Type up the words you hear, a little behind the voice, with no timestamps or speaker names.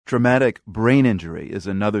Traumatic brain injury is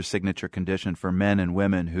another signature condition for men and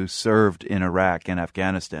women who served in Iraq and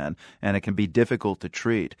Afghanistan, and it can be difficult to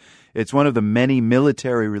treat. It's one of the many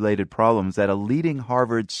military-related problems that a leading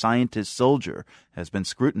Harvard scientist soldier has been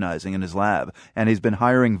scrutinizing in his lab, and he's been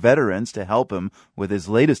hiring veterans to help him with his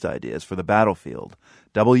latest ideas for the battlefield.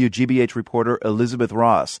 WGBH reporter Elizabeth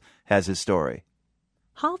Ross has his story.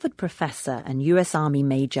 Harvard professor and U.S. Army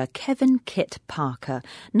Major Kevin Kit Parker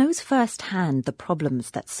knows firsthand the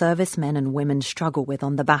problems that servicemen and women struggle with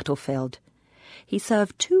on the battlefield. He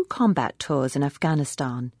served 2 combat tours in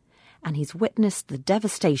Afghanistan, and he's witnessed the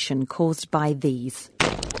devastation caused by these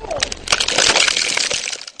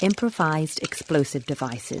improvised explosive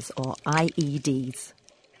devices, or IEDs.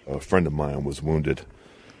 A friend of mine was wounded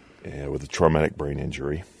with a traumatic brain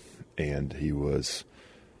injury, and he was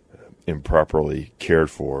improperly cared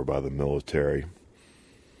for by the military.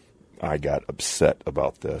 I got upset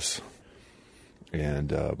about this,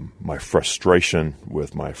 and my frustration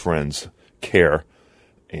with my friend's care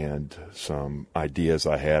and some ideas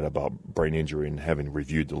I had about brain injury, and having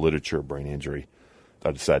reviewed the literature of brain injury,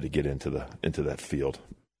 I decided to get into that field.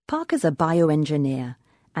 Parker's a bioengineer,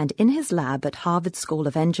 and in his lab at Harvard School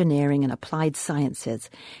of Engineering and Applied Sciences,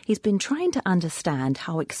 he's been trying to understand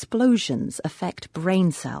how explosions affect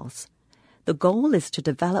brain cells. The goal is to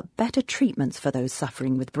develop better treatments for those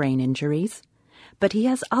suffering with brain injuries, but he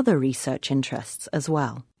has other research interests as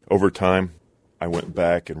well. Over time, I went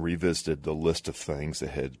back and revisited the list of things that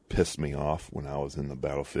had pissed me off when I was in the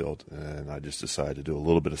battlefield, and I just decided to do a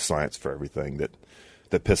little bit of science for everything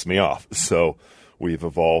that pissed me off. So we've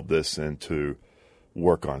evolved this into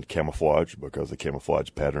work on camouflage, because the camouflage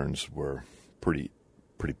patterns were pretty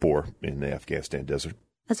poor in the Afghanistan desert.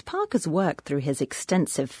 As Parker's worked through his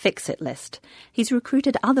extensive fix-it list, he's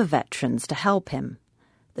recruited other veterans to help him.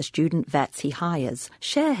 The student vets he hires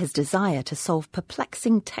share his desire to solve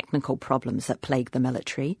perplexing technical problems that plague the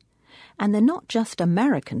military. And they're not just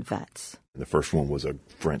American vets. The first one was a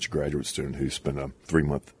French graduate student who spent a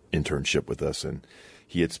 3-month internship with us, and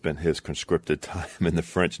he had spent his conscripted time in the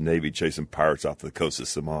French Navy chasing pirates off the coast of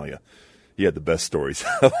Somalia. He had the best stories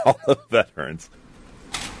of all the veterans.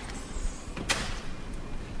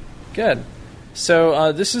 Good.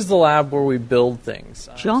 So this is the lab where we build things.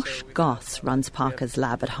 Josh Goss runs Parker's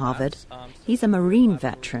lab at Harvard. He's a Marine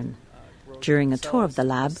veteran. During a tour of the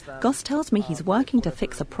lab, Goss tells me he's working to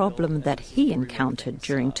fix a problem that he encountered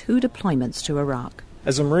during 2 deployments to Iraq.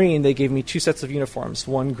 As a Marine, they gave me 2 sets of uniforms,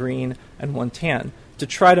 one green and one tan, to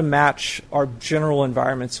try to match our general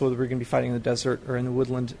environment, so whether we're going to be fighting in the desert or in the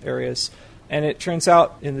woodland areas. And it turns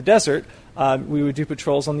out in the desert, we would do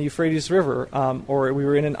patrols on the Euphrates River, or we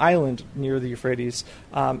were in an island near the Euphrates,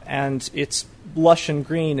 and it's lush and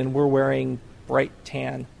green, and we're wearing bright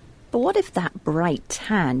tan. But what if that bright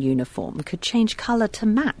tan uniform could change color to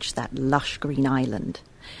match that lush green island?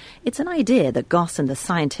 It's an idea that Goss and the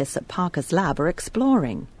scientists at Parker's lab are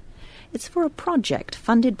exploring. It's for a project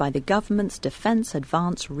funded by the government's Defense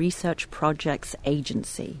Advanced Research Projects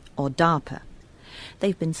Agency, or DARPA.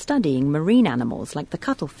 They've been studying marine animals like the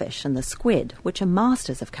cuttlefish and the squid, which are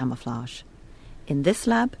masters of camouflage. In this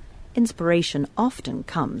lab, inspiration often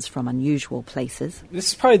comes from unusual places. This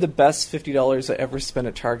is probably the best $50 I ever spent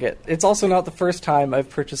at Target. It's also not the first time I've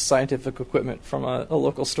purchased scientific equipment from a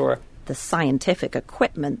local store. The scientific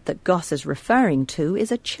equipment that Goss is referring to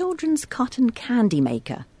is a children's cotton candy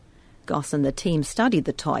maker. Goss and the team studied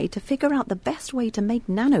the toy to figure out the best way to make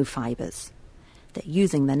nanofibers. They're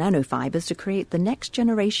using the nanofibers to create the next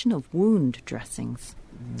generation of wound dressings.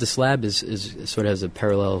 This lab is sort of has a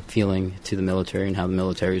parallel feeling to the military and how the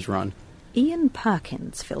military is run. Ian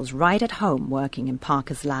Perkins feels right at home working in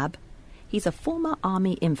Parker's lab. He's a former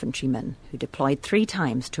Army infantryman who deployed 3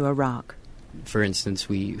 times to Iraq. For instance,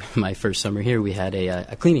 my first summer here, we had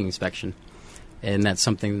a cleaning inspection. And that's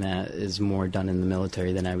something that is more done in the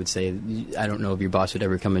military than I would say. I don't know if your boss would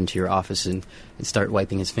ever come into your office and start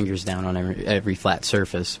wiping his fingers down on every flat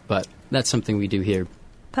surface, but that's something we do here.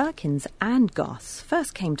 Perkins and Goss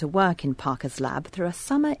first came to work in Parker's lab through a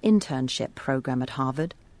summer internship program at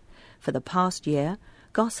Harvard. For the past year,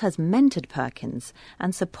 Goss has mentored Perkins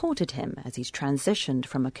and supported him as he's transitioned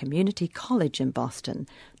from a community college in Boston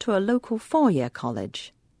to a local 4-year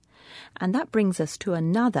college. And that brings us to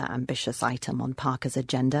another ambitious item on Parker's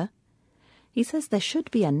agenda. He says there should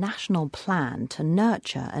be a national plan to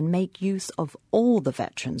nurture and make use of all the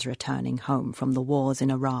veterans returning home from the wars in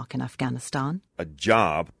Iraq and Afghanistan. A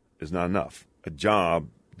job is not enough. A job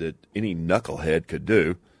that any knucklehead could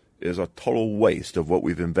do is a total waste of what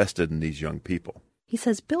we've invested in these young people. He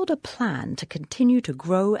says build a plan to continue to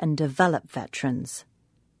grow and develop veterans.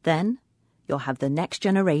 Then you'll have the next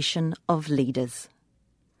generation of leaders.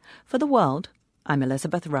 For The World, I'm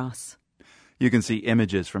Elizabeth Ross. You can see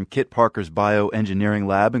images from Kit Parker's bioengineering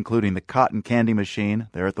lab, including the cotton candy machine,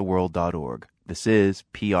 there at theworld.org. This is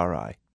PRI.